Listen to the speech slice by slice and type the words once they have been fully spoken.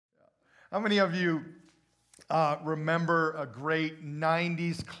How many of you remember a great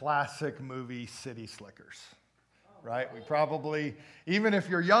 90s classic movie, City Slickers? Right? We probably, even if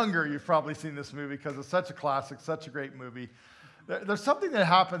you're younger, you've probably seen this movie because it's such a classic, such a great movie. There's something that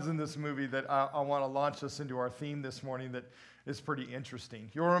happens in this movie that I want to launch us into our theme this morning that is pretty interesting.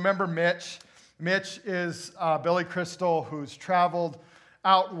 You'll remember Mitch. Mitch is Billy Crystal, who's traveled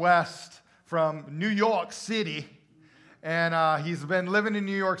out west from New York City. And he's been living in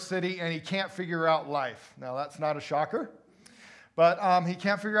New York City, and he can't figure out life. Now, that's not a shocker, but he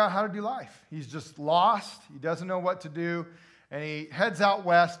can't figure out how to do life. He's just lost. He doesn't know what to do, and he heads out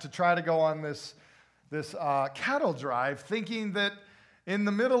west to try to go on this cattle drive, thinking that in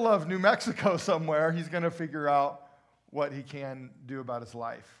the middle of New Mexico somewhere, he's going to figure out what he can do about his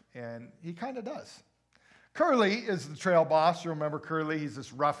life, and he kind of does. Curly is the trail boss. You remember Curly? He's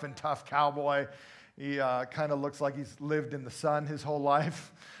this rough and tough cowboy. He kind of looks like he's lived in the sun his whole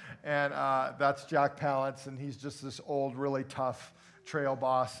life. And that's Jack Palance, and he's just this old, really tough trail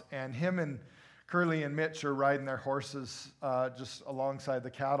boss. And him and Curly and Mitch are riding their horses just alongside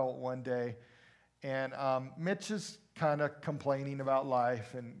the cattle one day. And Mitch is kind of complaining about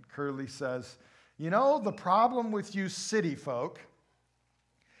life, and Curly says, you know, the problem with you city folk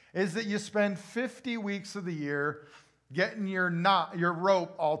is that you spend 50 weeks of the year getting your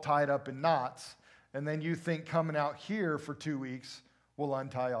rope all tied up in knots. And then you think coming out here for 2 weeks will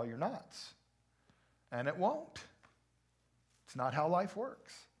untie all your knots. And it won't. It's not how life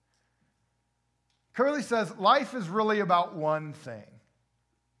works. Curly says, life is really about one thing.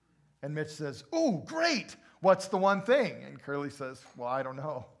 And Mitch says, ooh, great. What's the one thing? And Curly says, well, I don't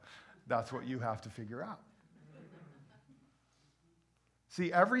know. That's what you have to figure out.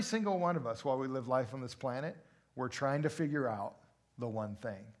 See, every single one of us, while we live life on this planet, we're trying to figure out the one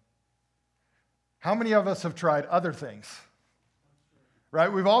thing. How many of us have tried other things?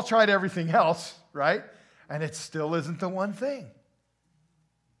 Right? We've all tried everything else, right? And it still isn't the one thing.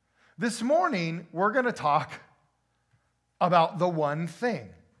 This morning, we're going to talk about the one thing.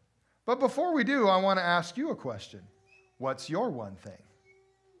 But before we do, I want to ask you a question. What's your one thing?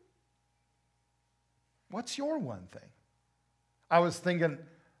 What's your one thing? I was thinking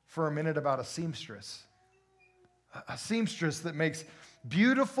for a minute about a seamstress. A seamstress that makes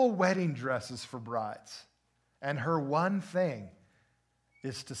beautiful wedding dresses for brides. And her one thing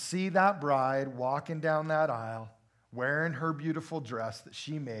is to see that bride walking down that aisle wearing her beautiful dress that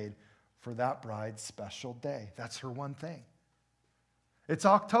she made for that bride's special day. That's her one thing. It's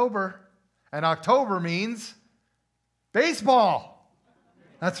October, and October means baseball.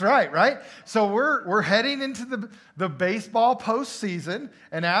 That's right? So we're heading into the baseball postseason,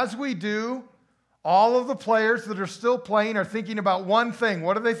 and as we do, all of the players that are still playing are thinking about one thing.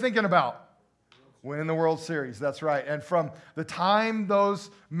 What are they thinking about? Winning the World Series. That's right. And from the time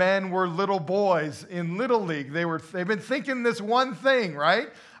those men were little boys in Little League, they've been thinking this one thing, right?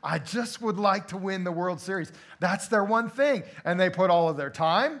 I just would like to win the World Series. That's their one thing. And they put all of their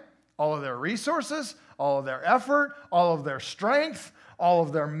time, all of their resources, all of their effort, all of their strength, all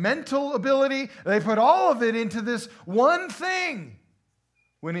of their mental ability. They put all of it into this one thing,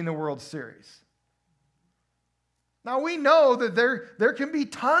 winning the World Series. Now, we know that there can be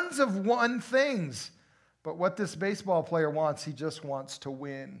tons of one things, but what this baseball player wants, he just wants to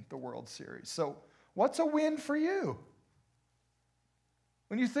win the World Series. So what's a win for you?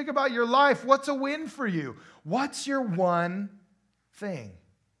 When you think about your life, what's a win for you? What's your one thing?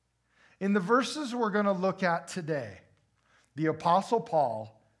 In the verses we're going to look at today, the Apostle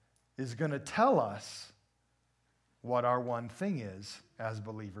Paul is going to tell us what our one thing is as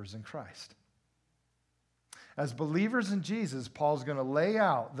believers in Christ. As believers in Jesus, Paul's going to lay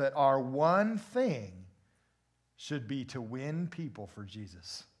out that our one thing should be to win people for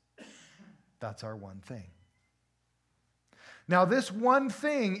Jesus. That's our one thing. Now, this one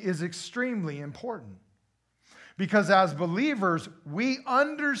thing is extremely important because as believers, we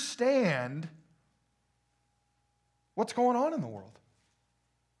understand what's going on in the world.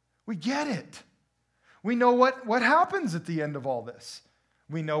 We get it. We know what happens at the end of all this.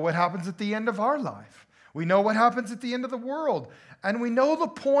 We know what happens at the end of our life. We know what happens at the end of the world. And we know the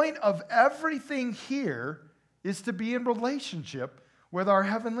point of everything here is to be in relationship with our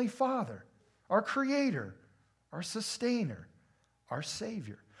Heavenly Father, our Creator, our Sustainer, our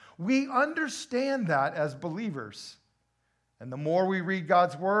Savior. We understand that as believers. And the more we read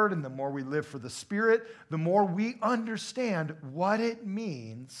God's Word and the more we live for the Spirit, the more we understand what it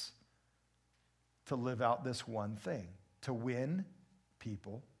means to live out this one thing, to win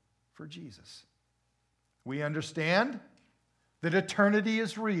people for Jesus. We understand that eternity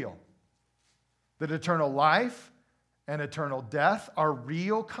is real, that eternal life and eternal death are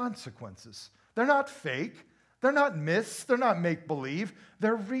real consequences. They're not fake. They're not myths. They're not make-believe.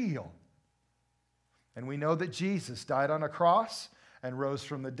 They're real. And we know that Jesus died on a cross and rose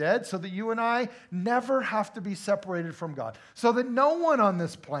from the dead so that you and I never have to be separated from God. So that no one on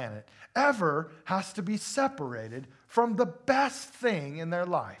this planet ever has to be separated from the best thing in their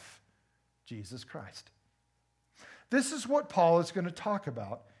life, Jesus Christ. This is what Paul is going to talk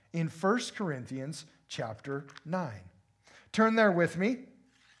about in 1 Corinthians chapter 9. Turn there with me.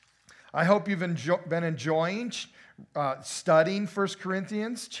 I hope you've been enjoying studying 1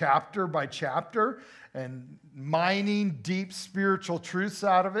 Corinthians chapter by chapter and mining deep spiritual truths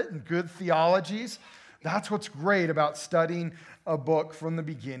out of it and good theologies. That's what's great about studying a book from the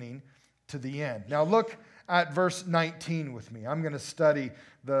beginning to the end. Now look at verse 19 with me. I'm going to study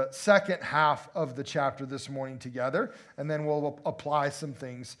the second half of the chapter this morning together, and then we'll apply some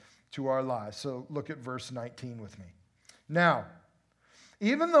things to our lives. So look at verse 19 with me. Now,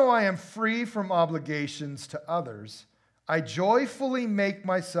 even though I am free from obligations to others, I joyfully make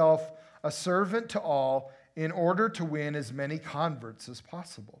myself a servant to all in order to win as many converts as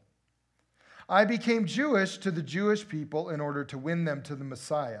possible. I became Jewish to the Jewish people in order to win them to the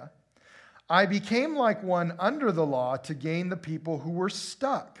Messiah. I became like one under the law to gain the people who were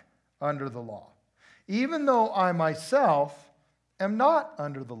stuck under the law, even though I myself am not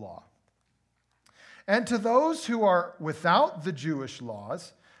under the law. And to those who are without the Jewish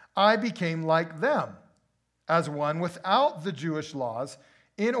laws, I became like them, as one without the Jewish laws,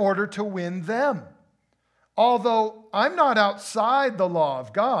 in order to win them. Although I'm not outside the law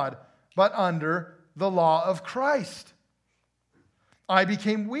of God, but under the law of Christ. I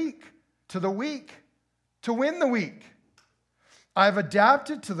became weak to the weak, to win the weak. I've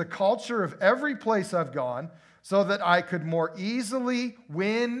adapted to the culture of every place I've gone so that I could more easily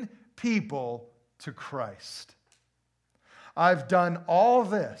win people to Christ. I've done all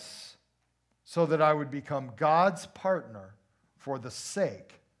this so that I would become God's partner for the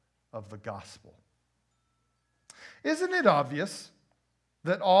sake of the gospel. Isn't it obvious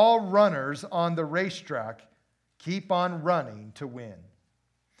that all runners on the racetrack keep on running to win?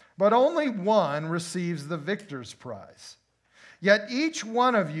 But only one receives the victor's prize. Yet each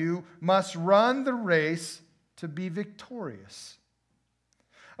one of you must run the race to be victorious.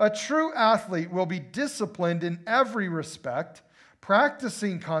 A true athlete will be disciplined in every respect,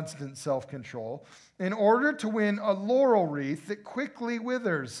 practicing constant self-control in order to win a laurel wreath that quickly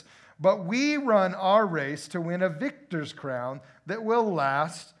withers. But we run our race to win a victor's crown that will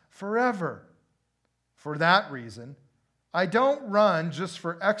last forever. For that reason, I don't run just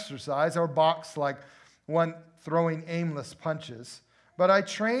for exercise or box like one throwing aimless punches, but I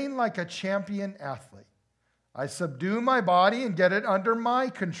train like a champion athlete. I subdue my body and get it under my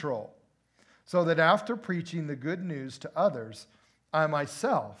control, so that after preaching the good news to others, I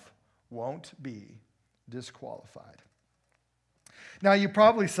myself won't be disqualified. Now, you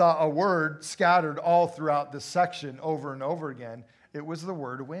probably saw a word scattered all throughout this section over and over again. It was the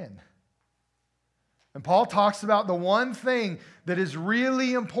word win. And Paul talks about the one thing that is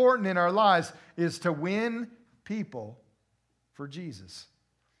really important in our lives is to win people for Jesus.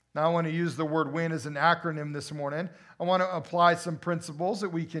 Now, I want to use the word win as an acronym this morning. I want to apply some principles that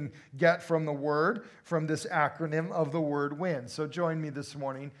we can get from the word, from this acronym of the word win. So join me this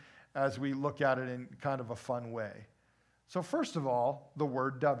morning as we look at it in kind of a fun way. So first of all, the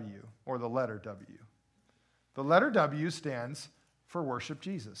word W, or the letter W. The letter W stands for worship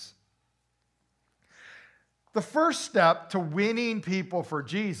Jesus. The first step to winning people for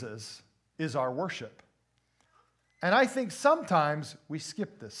Jesus is our worship. And I think sometimes we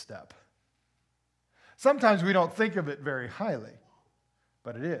skip this step. Sometimes we don't think of it very highly,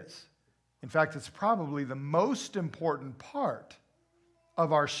 but it is. In fact, it's probably the most important part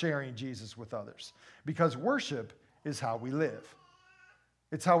of our sharing Jesus with others, because worship is how we live.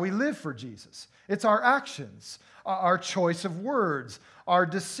 It's how we live for Jesus. It's our actions, our choice of words, our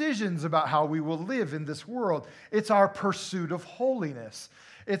decisions about how we will live in this world. It's our pursuit of holiness.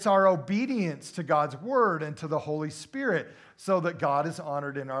 It's our obedience to God's word and to the Holy Spirit so that God is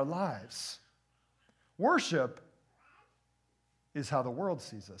honored in our lives. Worship is how the world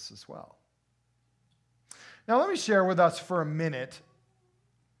sees us as well. Now, let me share with us for a minute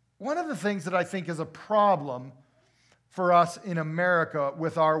one of the things that I think is a problem for us in America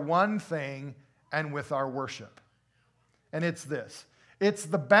with our one thing and with our worship. And it's this. It's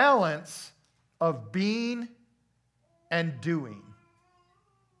the balance of being and doing.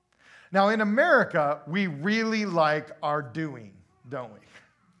 Now, in America, we really like our doing, don't we?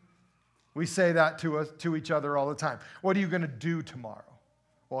 We say that to each other all the time. What are you going to do tomorrow?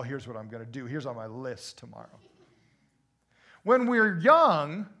 Well, here's what I'm going to do. Here's on my list tomorrow. When we're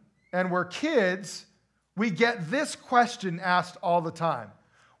young and we're kids, we get this question asked all the time.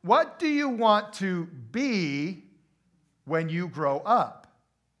 What do you want to be when you grow up?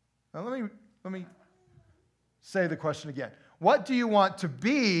 Now let me say the question again. What do you want to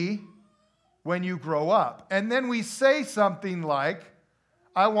be when you grow up? And then we say something like,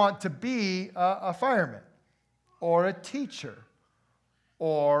 I want to be a fireman or a teacher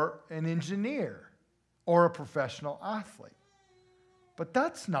or an engineer or a professional athlete. But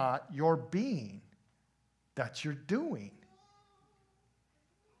that's not your being. That's your doing.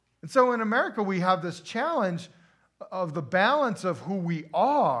 And so in America, we have this challenge of the balance of who we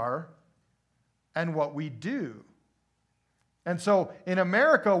are and what we do. And so in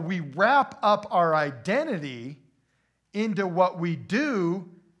America, we wrap up our identity into what we do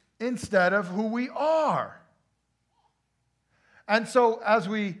instead of who we are. And so as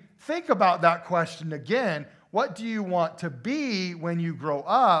we think about that question again, what do you want to be when you grow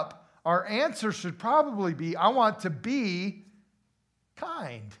up? Our answer should probably be, I want to be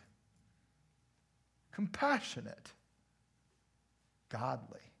kind, compassionate,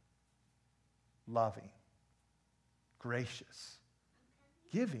 godly, loving, gracious,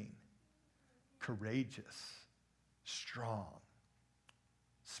 giving, courageous, strong,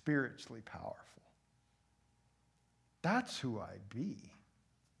 spiritually powerful. That's who I be.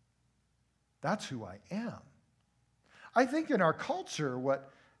 That's who I am. I think in our culture,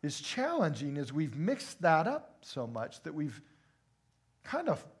 what is challenging is we've mixed that up so much that we've kind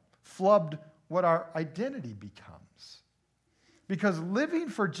of flubbed what our identity becomes. Because living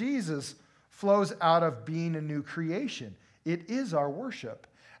for Jesus flows out of being a new creation. It is our worship.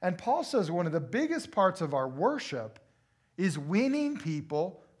 And Paul says one of the biggest parts of our worship is winning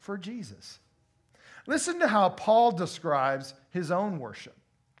people for Jesus. Listen to how Paul describes his own worship.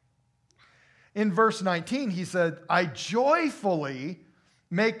 In verse 19, he said, I joyfully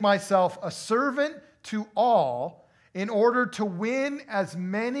make myself a servant to all in order to win as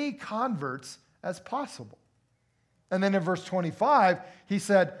many converts as possible. And then in verse 25, he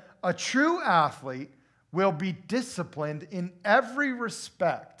said, a true athlete will be disciplined in every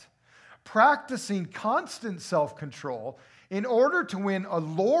respect, practicing constant self-control in order to win a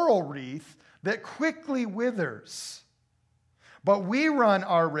laurel wreath that quickly withers. But we run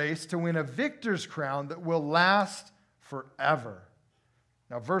our race to win a victor's crown that will last forever.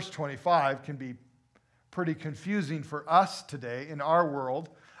 Now, verse 25 can be pretty confusing for us today in our world.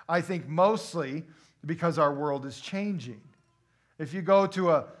 I think mostly because our world is changing. If you go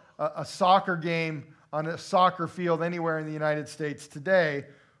to a soccer game on a soccer field anywhere in the United States today,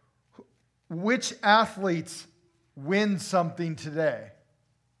 which athletes win something today?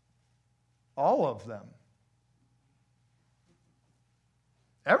 All of them.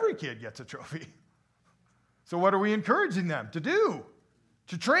 Every kid gets a trophy. So what are we encouraging them to do?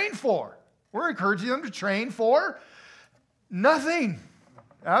 To train for? We're encouraging them to train for nothing.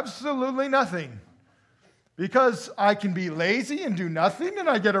 Absolutely nothing. Because I can be lazy and do nothing and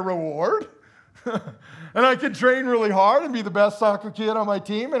I get a reward. And I can train really hard and be the best soccer kid on my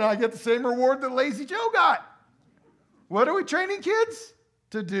team and I get the same reward that Lazy Joe got. What are we training kids?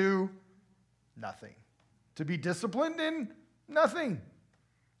 To do nothing. To be disciplined in nothing.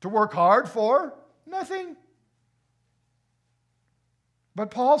 To work hard for nothing. But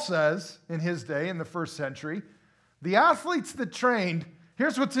Paul says, in his day, in the first century, the athletes that trained,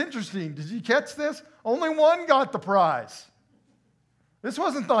 here's what's interesting. Did you catch this? Only one got the prize. This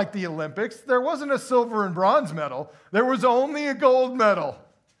wasn't like the Olympics. There wasn't a silver and bronze medal. There was only a gold medal.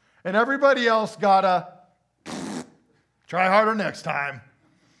 And everybody else got a try harder next time.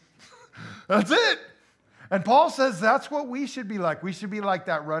 That's it. And Paul says that's what we should be like. We should be like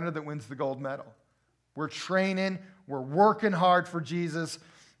that runner that wins the gold medal. We're training. We're working hard for Jesus.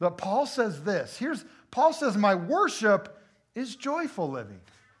 But Paul says this. Paul says, my worship is joyful living.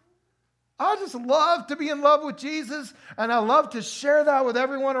 I just love to be in love with Jesus, and I love to share that with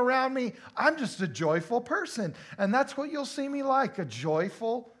everyone around me. I'm just a joyful person, and that's what you'll see me like, a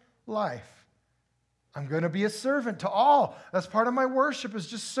joyful life. I'm going to be a servant to all. That's part of my worship, is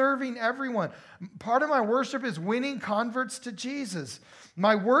just serving everyone. Part of my worship is winning converts to Jesus.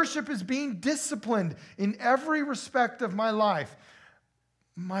 My worship is being disciplined in every respect of my life.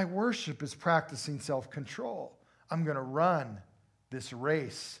 My worship is practicing self-control. I'm going to run this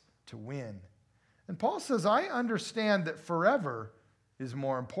race to win. And Paul says, I understand that forever is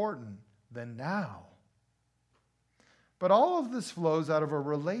more important than now. But all of this flows out of a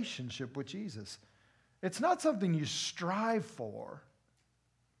relationship with Jesus. It's not something you strive for.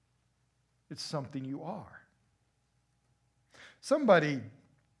 It's something you are. Somebody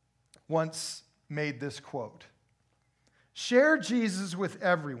once made this quote. Share Jesus with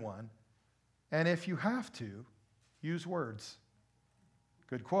everyone, and if you have to, use words.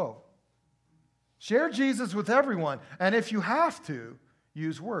 Good quote. Share Jesus with everyone, and if you have to,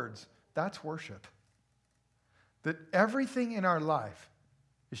 use words. That's worship. That everything in our life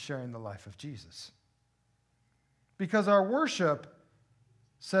is sharing the life of Jesus. Because our worship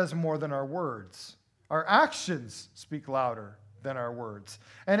says more than our words. Our actions speak louder than our words.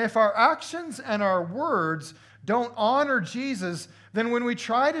 And if our actions and our words don't honor Jesus, then when we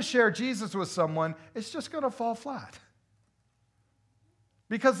try to share Jesus with someone, it's just going to fall flat.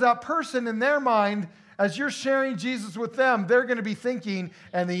 Because that person in their mind, as you're sharing Jesus with them, they're going to be thinking,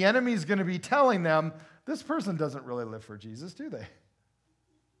 and the enemy's going to be telling them, this person doesn't really live for Jesus, do they?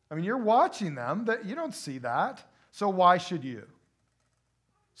 I mean, you're watching them, you don't see that, so why should you?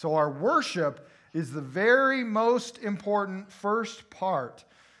 So our worship is the very most important first part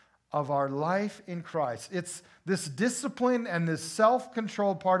of our life in Christ. It's this discipline and this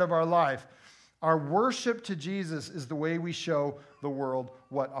self-controlled part of our life. Our worship to Jesus is the way we show the world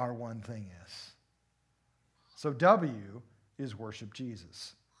what our one thing is. So W is worship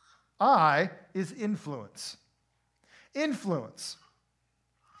Jesus. I is influence. Influence.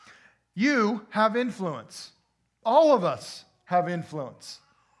 You have influence. All of us have influence.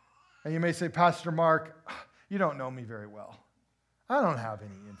 And you may say, Pastor Mark, you don't know me very well. I don't have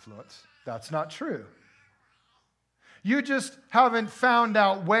any influence. That's not true. You just haven't found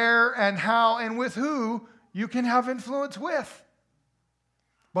out where and how and with who you can have influence with.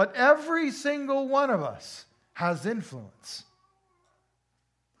 But every single one of us has influence.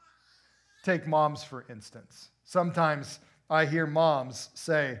 Take moms, for instance. Sometimes I hear moms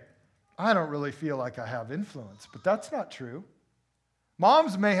say, I don't really feel like I have influence, but that's not true.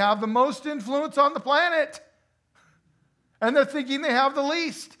 Moms may have the most influence on the planet, and they're thinking they have the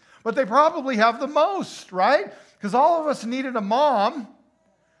least, but they probably have the most, right? Because all of us needed a mom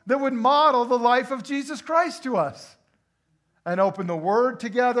that would model the life of Jesus Christ to us and open the Word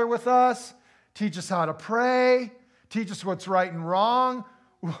together with us, teach us how to pray, teach us what's right and wrong.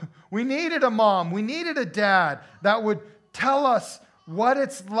 We needed a mom, we needed a dad that would tell us what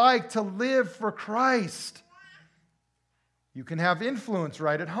it's like to live for Christ. You can have influence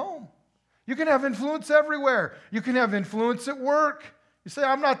right at home. You can have influence everywhere. You can have influence at work. You say,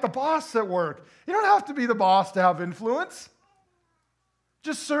 I'm not the boss at work. You don't have to be the boss to have influence.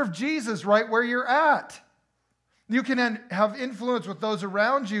 Just serve Jesus right where you're at. You can have influence with those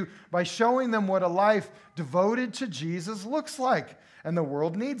around you by showing them what a life devoted to Jesus looks like. And the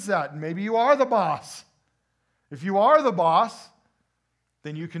world needs that. And maybe you are the boss. If you are the boss,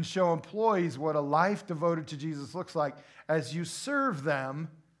 then you can show employees what a life devoted to Jesus looks like as you serve them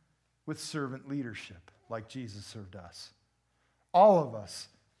with servant leadership, like Jesus served us. All of us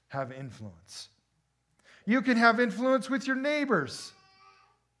have influence. You can have influence with your neighbors,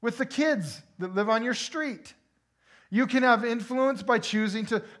 with the kids that live on your street. You can have influence by choosing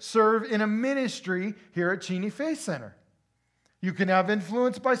to serve in a ministry here at Cheney Faith Center. You can have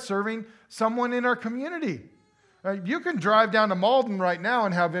influence by serving someone in our community. You can drive down to Malden right now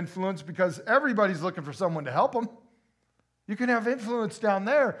and have influence because everybody's looking for someone to help them. You can have influence down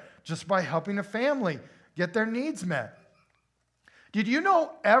there just by helping a family get their needs met. Did you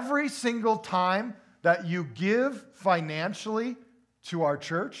know every single time that you give financially to our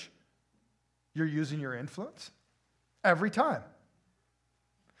church, you're using your influence? Every time.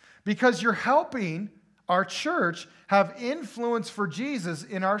 Because you're helping our church have influence for Jesus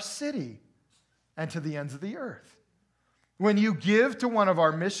in our city and to the ends of the earth. When you give to one of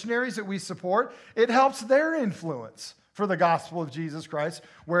our missionaries that we support, it helps their influence for the gospel of Jesus Christ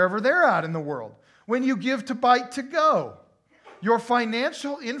wherever they're at in the world. When you give to Bite to Go, your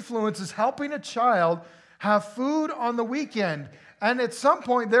financial influence is helping a child have food on the weekend. And at some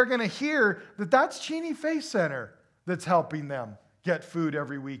point, they're going to hear that that's Cheney Faith Center that's helping them get food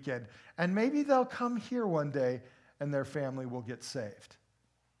every weekend. And maybe they'll come here one day and their family will get saved.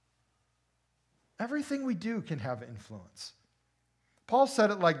 Everything we do can have influence. Paul said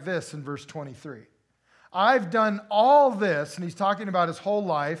it like this in verse 23. I've done all this, and he's talking about his whole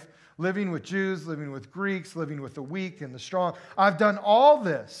life, living with Jews, living with Greeks, living with the weak and the strong. I've done all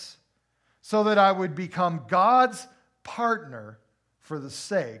this so that I would become God's partner for the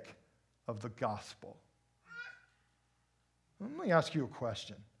sake of the gospel. Let me ask you a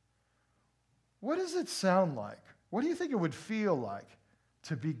question. What does it sound like? What do you think it would feel like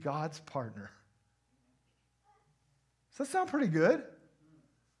to be God's partner? Does that sound pretty good?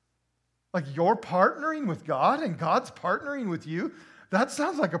 Like you're partnering with God and God's partnering with you? That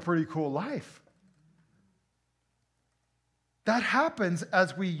sounds like a pretty cool life. That happens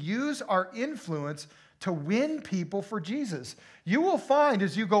as we use our influence to win people for Jesus. You will find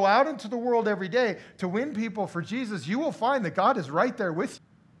as you go out into the world every day to win people for Jesus, you will find that God is right there with you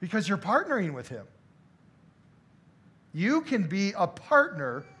because you're partnering with him. You can be a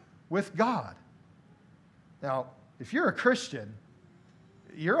partner with God. Now, if you're a Christian,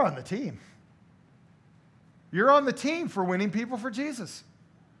 you're on the team. You're on the team for winning people for Jesus.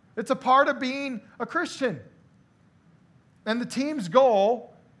 It's a part of being a Christian. And the team's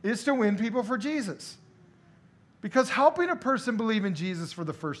goal is to win people for Jesus. Because helping a person believe in Jesus for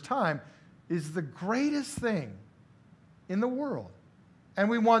the first time is the greatest thing in the world. And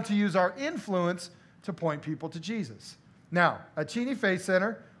we want to use our influence to point people to Jesus. Now, at Cheney Faith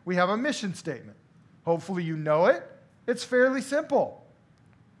Center, we have a mission statement. Hopefully you know it. It's fairly simple.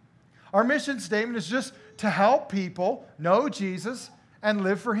 Our mission statement is just to help people know Jesus and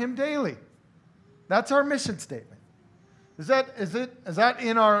live for him daily. That's our mission statement. Is that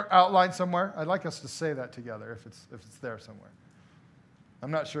in our outline somewhere? I'd like us to say that together if it's there somewhere.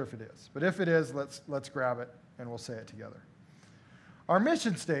 I'm not sure if it is, but if it is, let's grab it and we'll say it together. Our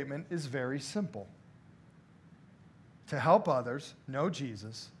mission statement is very simple. To help others know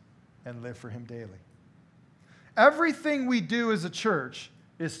Jesus and live for him daily. Everything we do as a church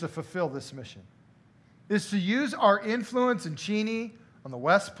is to fulfill this mission. Is to use our influence in Cheney, on the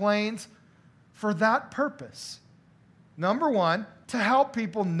West Plains, for that purpose. Number one, to help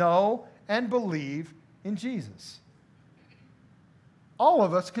people know and believe in Jesus. All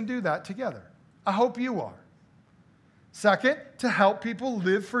of us can do that together. I hope you are. Second, to help people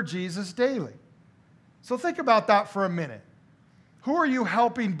live for Jesus daily. So think about that for a minute. Who are you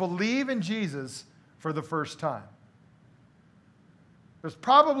helping believe in Jesus for the first time? There's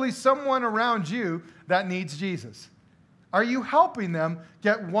probably someone around you that needs Jesus. Are you helping them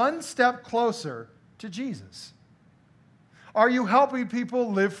get one step closer to Jesus? Are you helping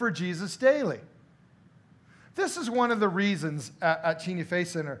people live for Jesus daily? This is one of the reasons at Cheney Faith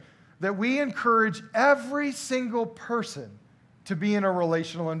Center that we encourage every single person to be in a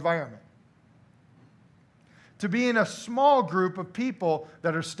relational environment. To be in a small group of people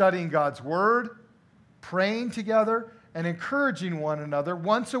that are studying God's Word, praying together, and encouraging one another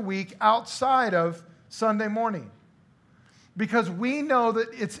once a week outside of Sunday morning. Because we know that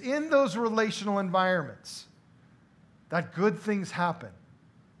it's in those relational environments that good things happen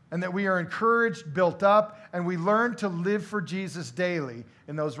and that we are encouraged, built up, and we learn to live for Jesus daily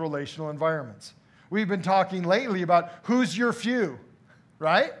in those relational environments. We've been talking lately about who's your few,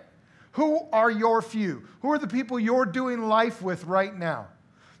 right? Who are your few? Who are the people you're doing life with right now?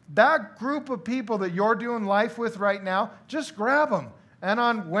 That group of people that you're doing life with right now, just grab them. And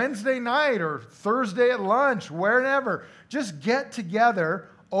on Wednesday night or Thursday at lunch, wherever, just get together,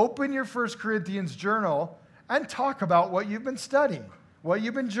 open your 1 Corinthians journal, and talk about what you've been studying, what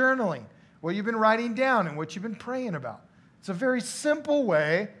you've been journaling, what you've been writing down, and what you've been praying about. It's a very simple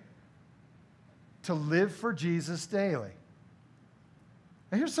way to live for Jesus daily.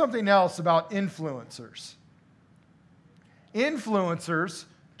 Now, here's something else about influencers. Influencers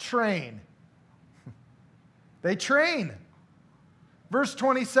train. They train. Verse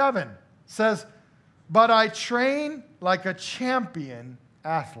 27 says, "But I train like a champion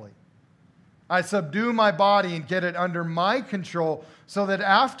athlete. I subdue my body and get it under my control so that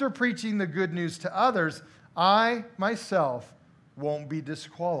after preaching the good news to others, I myself won't be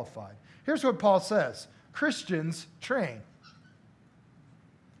disqualified." Here's what Paul says. Christians train.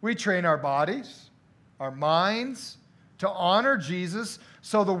 We train our bodies, our minds to honor Jesus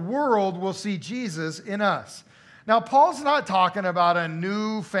so the world will see Jesus in us. Now, Paul's not talking about a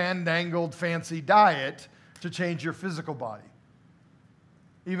new fandangled fancy diet to change your physical body.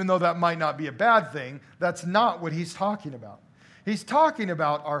 Even though that might not be a bad thing, that's not what he's talking about. He's talking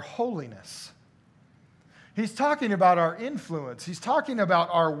about our holiness. He's talking about our influence. He's talking about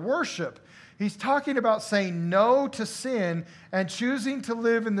our worship. He's talking about saying no to sin and choosing to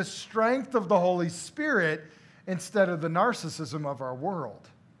live in the strength of the Holy Spirit instead of the narcissism of our world.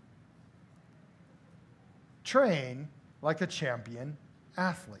 Train like a champion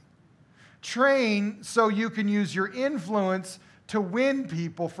athlete. Train so you can use your influence to win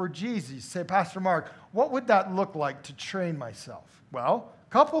people for Jesus. You say, Pastor Mark, what would that look like to train myself? Well, a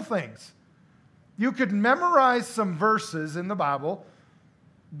couple things. You could memorize some verses in the Bible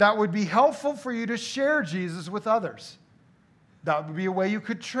that would be helpful for you to share Jesus with others. That would be a way you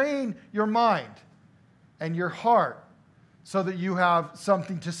could train your mind and your heart so that you have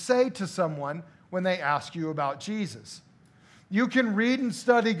something to say to someone when they ask you about Jesus. You can read and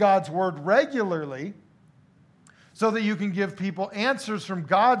study God's Word regularly so that you can give people answers from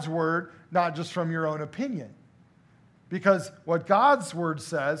God's Word, not just from your own opinion. Because what God's Word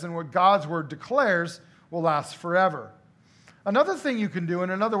says and what God's Word declares will last forever. Another thing you can do,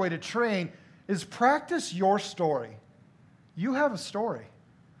 and another way to train, is practice your story. You have a story.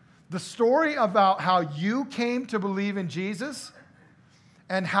 The story about how you came to believe in Jesus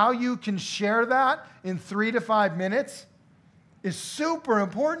and how you can share that in 3 to 5 minutes is super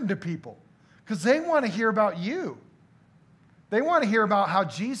important to people because they want to hear about you. They want to hear about how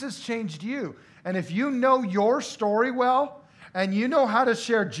Jesus changed you. And if you know your story well and you know how to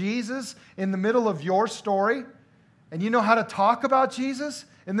share Jesus in the middle of your story and you know how to talk about Jesus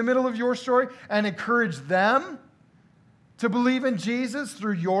in the middle of your story and encourage them to believe in Jesus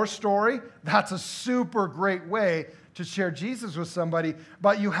through your story, that's a super great way to share Jesus with somebody,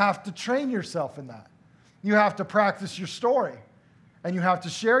 but you have to train yourself in that. You have to practice your story, and you have to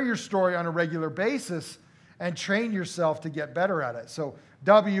share your story on a regular basis and train yourself to get better at it. So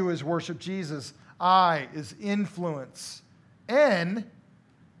W is worship Jesus, I is influence, N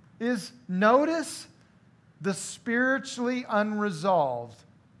is notice the spiritually unresolved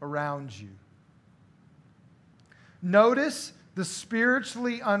around you. Notice the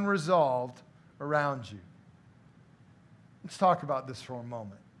spiritually unresolved around you. Let's talk about this for a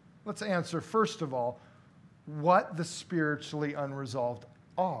moment. Let's answer, first of all, what the spiritually unresolved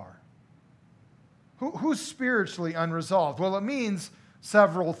are. Who's spiritually unresolved? Well, it means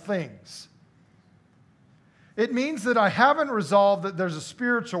several things. It means that I haven't resolved that there's a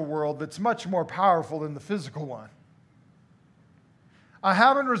spiritual world that's much more powerful than the physical one. I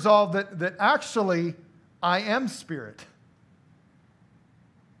haven't resolved that actually I am spirit.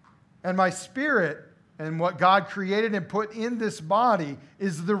 And my spirit and what God created and put in this body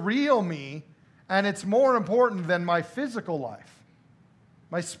is the real me, and it's more important than my physical life.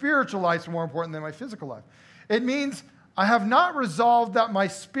 My spiritual life is more important than my physical life. It means I have not resolved that my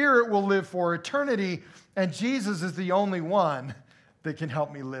spirit will live for eternity, and Jesus is the only one that can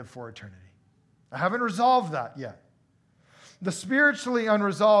help me live for eternity. I haven't resolved that yet. The spiritually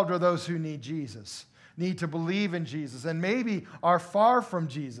unresolved are those who need Jesus, need to believe in Jesus, and maybe are far from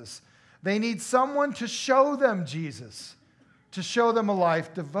Jesus. They need someone to show them Jesus, to show them a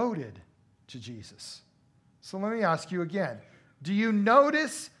life devoted to Jesus. So let me ask you again. Do you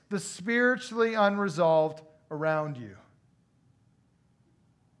notice the spiritually unresolved around you?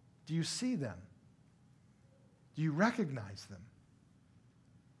 Do you see them? Do you recognize them?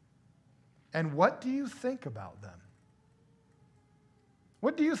 And what do you think about them?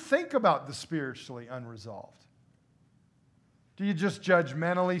 What do you think about the spiritually unresolved? Do you just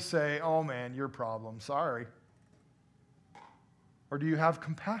judgmentally say, oh man, your problem, sorry? Or do you have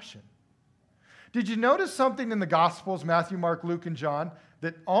compassion? Did you notice something in the Gospels, Matthew, Mark, Luke, and John,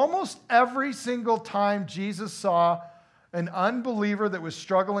 that almost every single time Jesus saw an unbeliever that was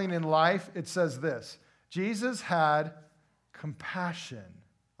struggling in life, it says this: Jesus had compassion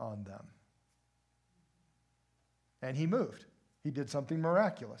on them. And he moved. He did something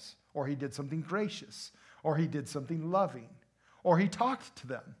miraculous, or he did something gracious, or he did something loving, or he talked to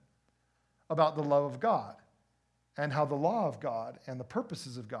them about the love of God and how the law of God and the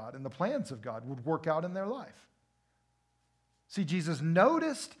purposes of God and the plans of God would work out in their life. See, Jesus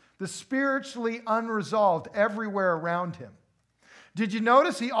noticed the spiritually unresolved everywhere around him. Did you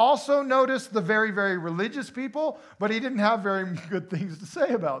notice he also noticed the very, very religious people, but he didn't have very good things to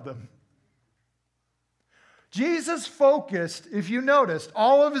say about them? Jesus focused, if you noticed,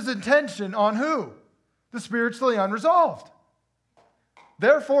 all of his attention on who? The spiritually unresolved.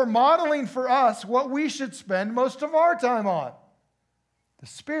 Therefore, modeling for us what we should spend most of our time on: the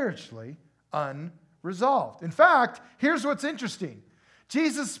spiritually unresolved. In fact, here's what's interesting.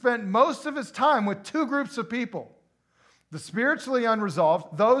 Jesus spent most of his time with two groups of people: the spiritually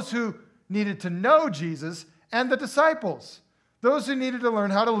unresolved, those who needed to know Jesus, and the disciples, those who needed to learn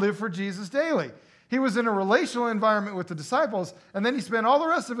how to live for Jesus daily. He was in a relational environment with the disciples, and then he spent all the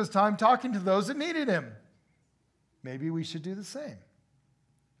rest of his time talking to those that needed him. Maybe we should do the same.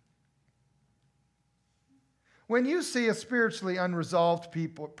 When you see a spiritually unresolved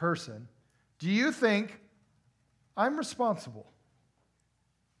person, do you think, I'm responsible?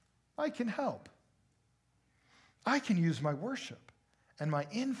 I can help. I can use my worship and my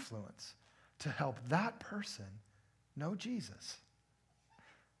influence to help that person know Jesus?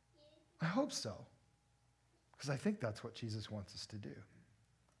 I hope so, because I think that's what Jesus wants us to do.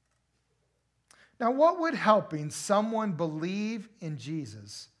 Now, what would helping someone believe in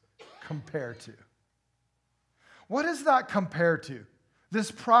Jesus compare to? What does that compare to?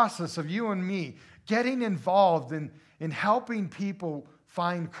 This process of you and me getting involved in helping people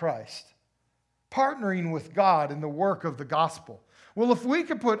find Christ, partnering with God in the work of the gospel. Well, if we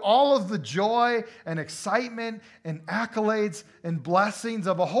could put all of the joy and excitement and accolades and blessings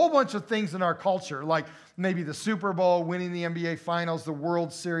of a whole bunch of things in our culture, like maybe the Super Bowl, winning the NBA Finals, the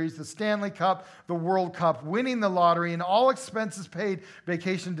World Series, the Stanley Cup, the World Cup, winning the lottery, and all expenses paid,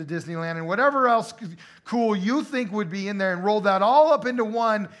 vacation to Disneyland, and whatever else cool you think would be in there, and roll that all up into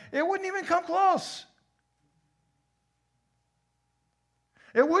one, it wouldn't even come close.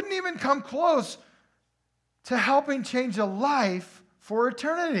 It wouldn't even come close to helping change a life for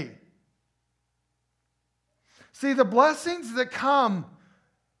eternity. See, the blessings that come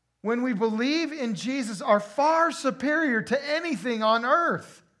when we believe in Jesus are far superior to anything on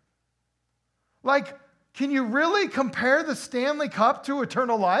earth. Like, can you really compare the Stanley Cup to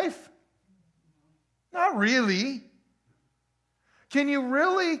eternal life? Not really. Can you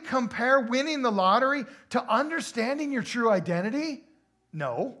really compare winning the lottery to understanding your true identity?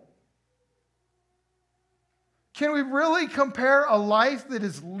 No. Can we really compare a life that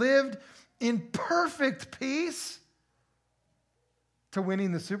is lived in perfect peace to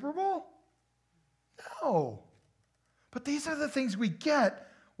winning the Super Bowl? No. But these are the things we get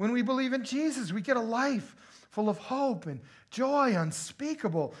when we believe in Jesus. We get a life full of hope and joy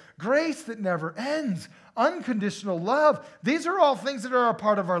unspeakable, grace that never ends, unconditional love. These are all things that are a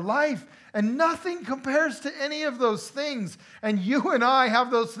part of our life, and nothing compares to any of those things. And you and I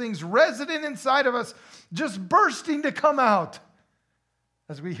have those things resident inside of us, just bursting to come out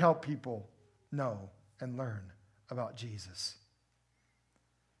as we help people know and learn about Jesus.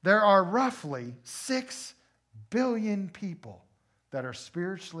 There are roughly 6 billion people that are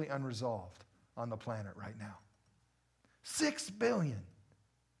spiritually unresolved on the planet right now. 6 billion.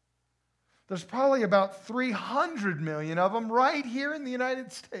 There's probably about 300 million of them right here in the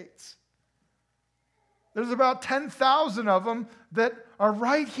United States. There's about 10,000 of them that are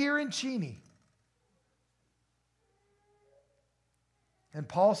right here in Cheney. And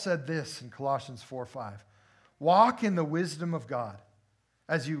Paul said this in Colossians 4:5. Walk in the wisdom of God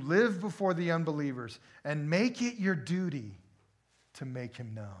as you live before the unbelievers, and make it your duty to make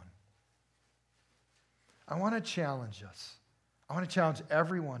him known. I want to challenge us. I want to challenge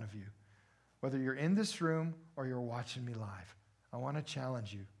every one of you, whether you're in this room or you're watching me live. I want to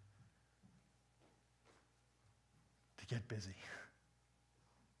challenge you to get busy.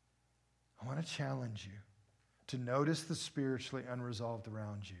 I want to challenge you to notice the spiritually unresolved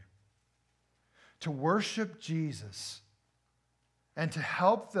around you, to worship Jesus, and to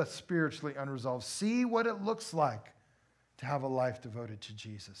help the spiritually unresolved see what it looks like to have a life devoted to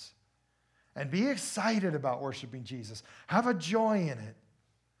Jesus. And be excited about worshiping Jesus. Have a joy in it.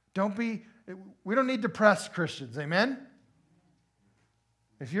 We don't need depressed Christians, amen?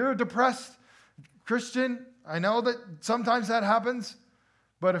 If you're a depressed Christian, I know that sometimes that happens,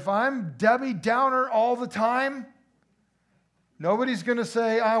 but if I'm Debbie Downer all the time, nobody's going to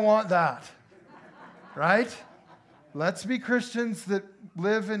say, I want that, right? Let's be Christians that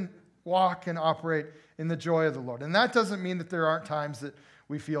live and walk and operate in the joy of the Lord. And that doesn't mean that there aren't times that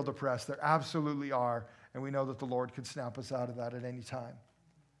we feel depressed. There absolutely are, and we know that the Lord could snap us out of that at any time.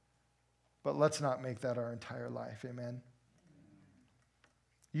 But let's not make that our entire life, amen?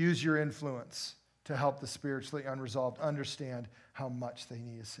 Use your influence to help the spiritually unresolved understand how much they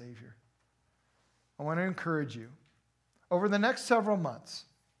need a Savior. I want to encourage you, over the next several months,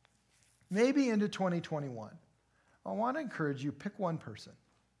 maybe into 2021, I want to encourage you, pick one person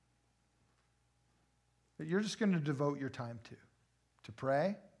that you're just going to devote your time to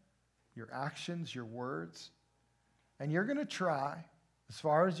pray, your actions, your words, and you're going to try, as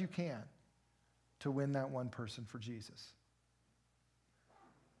far as you can, to win that one person for Jesus.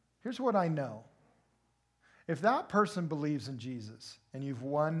 Here's what I know. If that person believes in Jesus and you've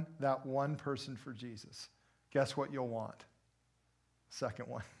won that one person for Jesus, guess what you'll want? Second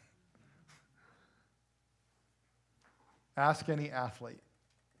one. Ask any athlete.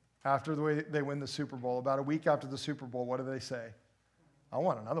 After the way they win the Super Bowl, about a week after the Super Bowl, what do they say? I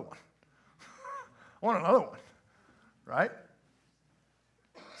want another one. I want another one, right?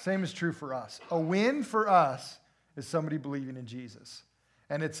 Same is true for us. A win for us is somebody believing in Jesus.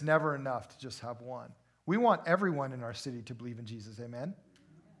 And it's never enough to just have one. We want everyone in our city to believe in Jesus, amen?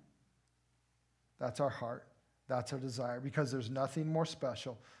 That's our heart. That's our desire, because there's nothing more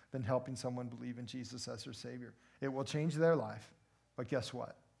special than helping someone believe in Jesus as their Savior. It will change their life, but guess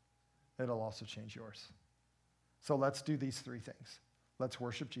what? It'll also change yours. So let's do these 3 things. Let's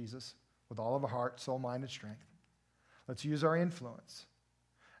worship Jesus with all of our heart, soul, mind, and strength. Let's use our influence.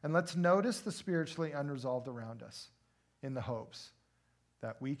 And let's notice the spiritually unresolved around us in the hopes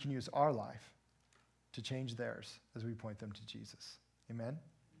that we can use our life to change theirs as we point them to Jesus. Amen?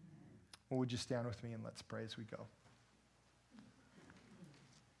 Well, would you stand with me and let's pray as we go?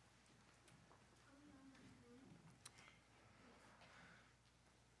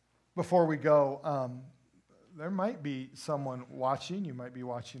 Before we go, there might be someone watching. You might be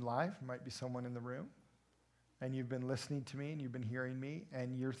watching live. There might be someone in the room. And you've been listening to me and you've been hearing me.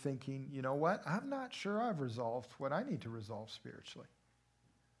 And you're thinking, you know what? I'm not sure I've resolved what I need to resolve spiritually.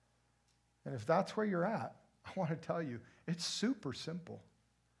 And if that's where you're at, I want to tell you, it's super simple.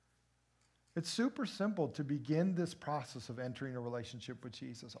 It's super simple to begin this process of entering a relationship with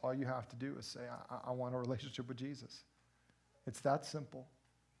Jesus. All you have to do is say, I want a relationship with Jesus. It's that simple.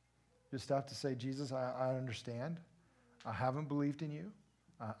 You just have to say, Jesus, I understand. I haven't believed in you.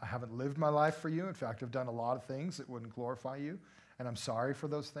 I haven't lived my life for you. In fact, I've done a lot of things that wouldn't glorify you. And I'm sorry for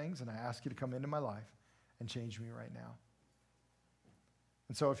those things. And I ask you to come into my life and change me right now.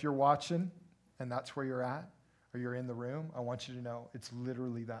 And so if you're watching and that's where you're at, or you're in the room, I want you to know it's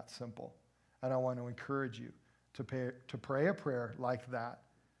literally that simple. And I want to encourage you to pray a prayer like that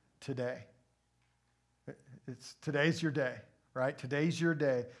today. Today's your day. Right? Today's your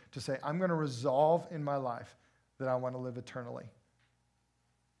day to say, I'm going to resolve in my life that I want to live eternally.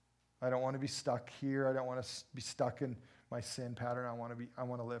 I don't want to be stuck here. I don't want to be stuck in my sin pattern. I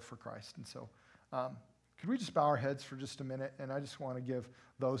want to live for Christ. And so, could we just bow our heads for just a minute? And I just want to give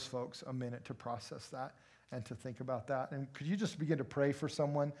those folks a minute to process that and to think about that. And could you just begin to pray for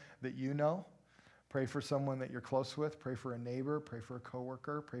someone that you know? Pray for someone that you're close with. Pray for a neighbor. Pray for a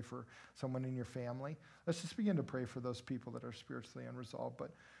coworker. Pray for someone in your family. Let's just begin to pray for those people that are spiritually unresolved.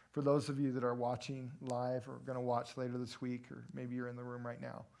 But for those of you that are watching live or going to watch later this week, or maybe you're in the room right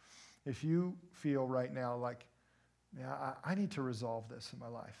now, if you feel right now like, yeah, I need to resolve this in my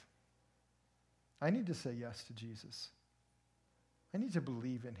life. I need to say yes to Jesus. I need to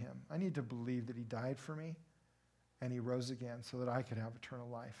believe in him. I need to believe that he died for me and he rose again so that I could have eternal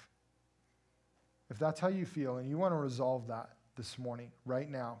life. If that's how you feel and you want to resolve that this morning, right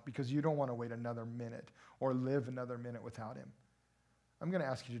now, because you don't want to wait another minute or live another minute without him, I'm going to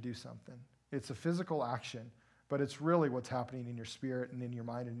ask you to do something. It's a physical action, but it's really what's happening in your spirit and in your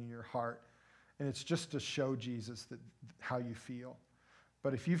mind and in your heart. And it's just to show Jesus how you feel.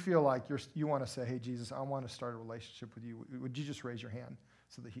 But if you feel like you want to say, hey, Jesus, I want to start a relationship with you, would you just raise your hand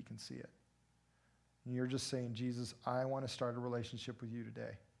so that he can see it? And you're just saying, Jesus, I want to start a relationship with you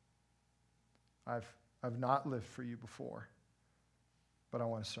today. I've not lived for you before, but I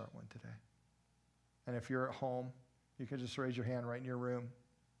want to start one today. And if you're at home, you can just raise your hand right in your room,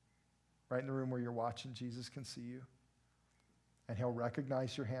 right in the room where you're watching. Jesus can see you. And he'll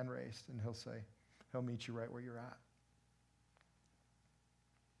recognize your hand raised, and he'll meet you right where you're at.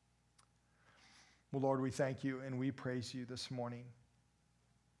 Well, Lord, we thank you and we praise you this morning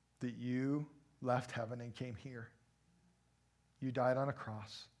that you left heaven and came here. You died on a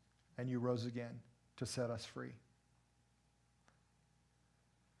cross. And you rose again to set us free.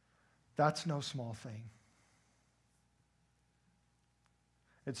 That's no small thing.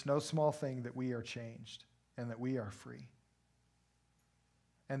 It's no small thing that we are changed and that we are free.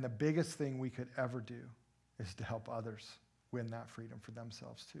 And the biggest thing we could ever do is to help others win that freedom for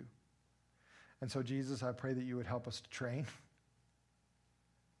themselves too. And so, Jesus, I pray that you would help us to train.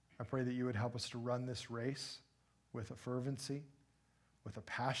 I pray that you would help us to run this race with a fervency, with a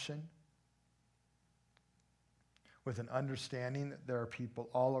passion, with an understanding that there are people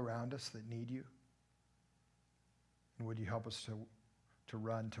all around us that need you. And would you help us to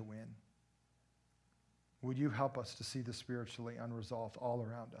run to win? Would you help us to see the spiritually unresolved all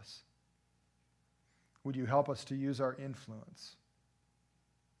around us? Would you help us to use our influence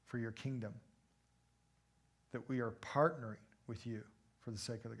for your kingdom, that we are partnering with you for the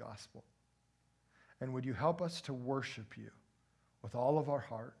sake of the gospel? And would you help us to worship you with all of our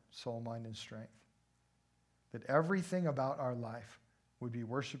heart, soul, mind, and strength, that everything about our life would be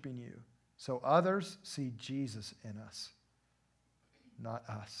worshiping you so others see Jesus in us, not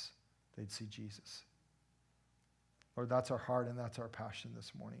us. They'd see Jesus. Lord, that's our heart and that's our passion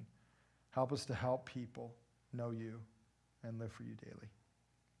this morning. Help us to help people know you and live for you daily.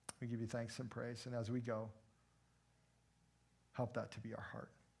 We give you thanks and praise, and as we go, help that to be our heart.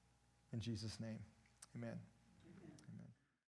 In Jesus' name, amen.